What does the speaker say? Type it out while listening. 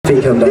Can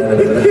you come down a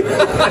bit?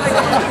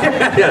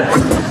 Yeah.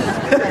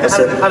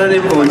 Had an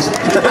influence.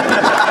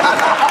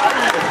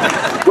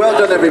 Well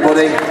done,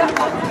 everybody.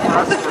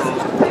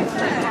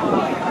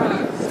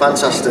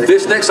 Fantastic.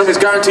 This next song is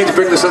guaranteed to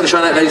bring the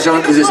sunshine out, ladies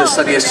and gentlemen, because it's the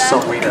sunniest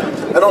song we know.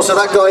 And also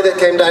that guy that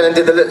came down and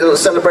did the little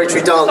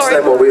celebratory dance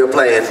then while we were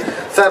playing.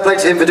 Fair play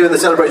to him for doing the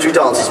celebratory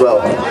dance as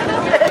well.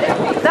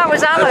 That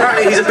was Alan.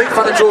 Apparently he's a big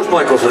fan of George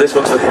Michael, so this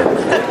one's for him.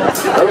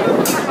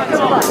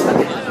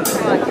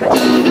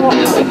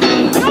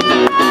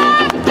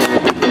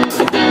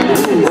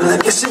 Well, I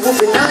guess it would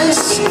be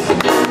nice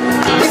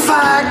if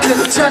I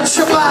could touch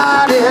your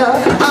body.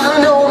 I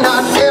know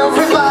not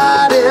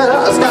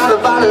everybody's got a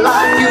body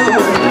like you.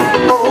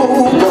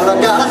 Oh, but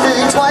I gotta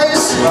think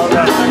twice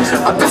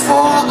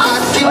before I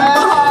give my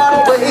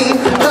heart away.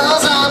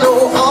 Cause I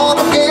know all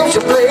the games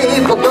you play,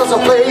 because I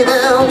play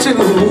them too.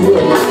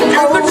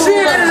 Oh,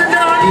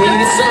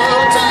 need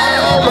some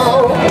time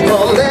off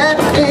from that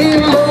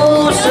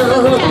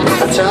emotion.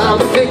 Time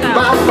to pick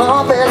my heart.